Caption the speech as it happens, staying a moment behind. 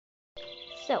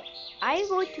So, I'm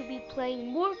going to be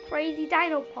playing more Crazy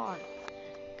Dino Pond.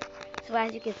 So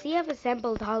as you can see, I've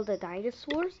assembled all the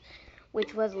dinosaurs,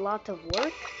 which was a lot of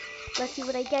work. Let's see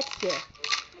what I get here.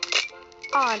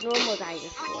 Normal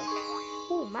dinosaur.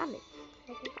 Oh, mammoth.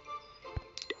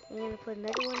 I'm going to put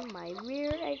another one of my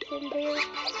rear eggs in there.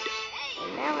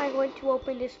 And now I'm going to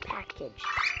open this package.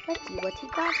 Let's see what he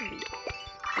got me.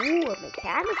 Ooh, a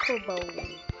mechanical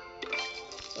bone.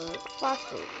 Or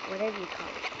fossil, whatever you call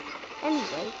it.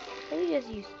 Anyway, let me just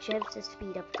use gems to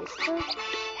speed up this one.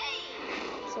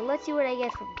 So let's see what I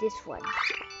get from this one.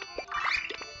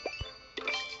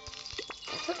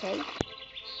 That's okay.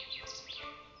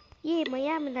 Yeah, my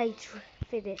ammonite's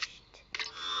finished.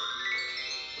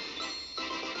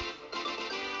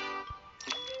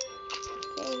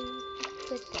 Okay,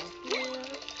 put that here,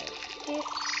 like this.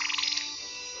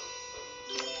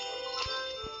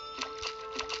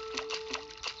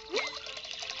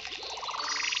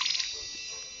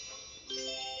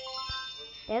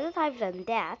 Now that I've done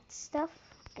that stuff,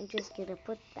 I'm just gonna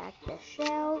put back the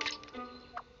shell,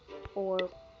 or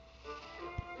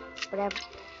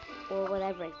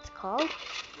whatever it's called.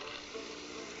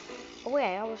 Oh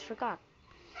wait, I almost forgot.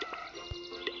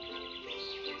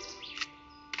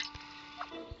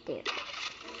 There.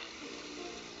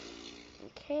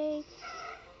 Okay.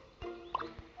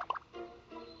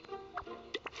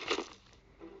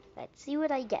 Let's see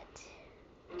what I get.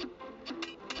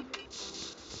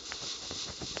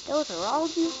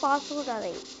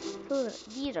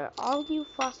 These are all new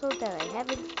fossils that I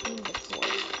haven't seen before.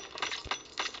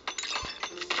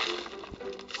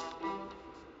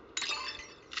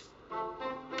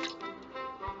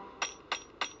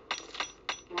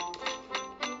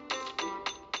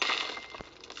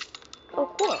 Oh,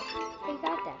 cool. I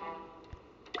got that.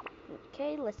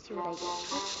 Okay, let's see what I get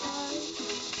this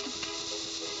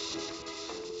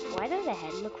time. Why does the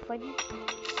head look funny?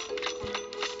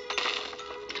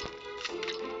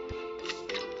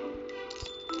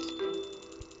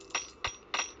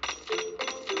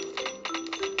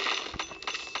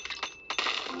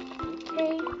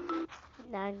 Okay,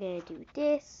 now I'm gonna do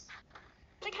this.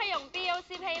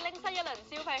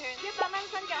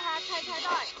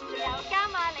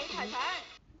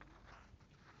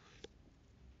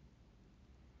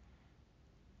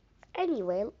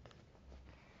 Anyway,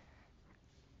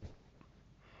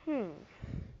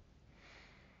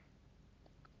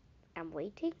 I'm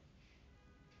waiting.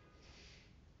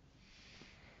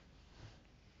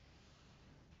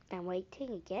 I'm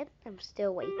waiting again. I'm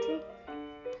still waiting.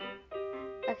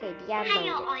 Okay, the ad loaded.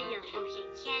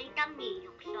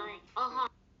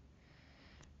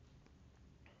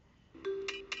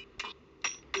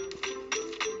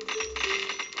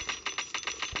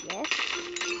 Yes.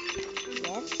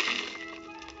 Yes.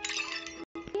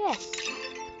 Yes.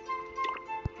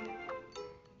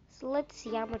 So let's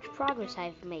see how much progress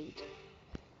I've made.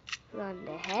 On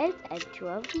the head and 2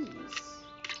 of these.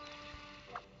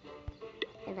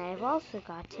 And I've also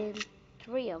gotten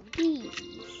 3 of these.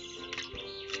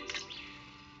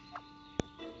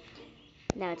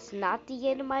 Now it's not the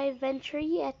end of my adventure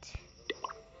yet.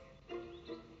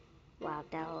 Wow,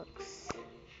 that looks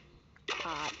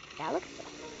odd.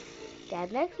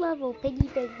 That next level piggy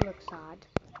bank looks odd.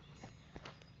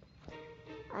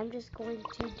 I'm just going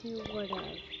to do one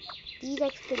of these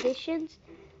expeditions,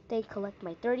 then collect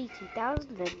my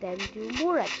 32,000 and then do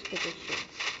more expeditions.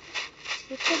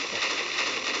 It's simple.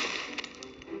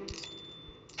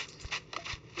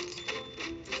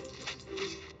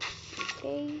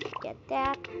 Okay, get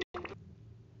that.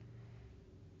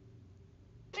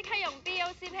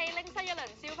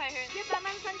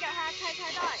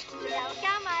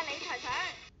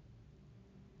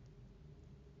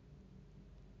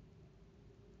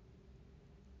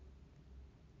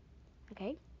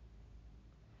 Okay.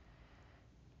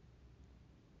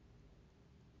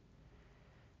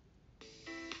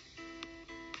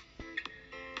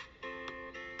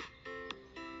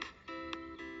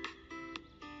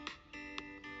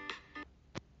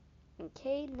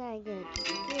 Okay, now I'm gonna do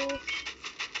this,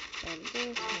 and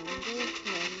this, and this,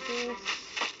 and this.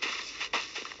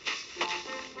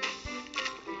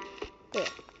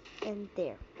 There, and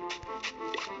there.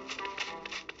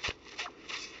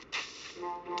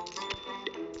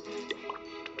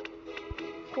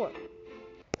 Cool.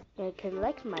 Now I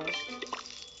collect my...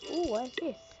 Ooh, what is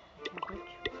this?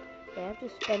 I have to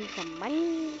spend some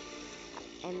money,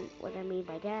 and what I mean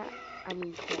by that, I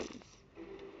mean coins.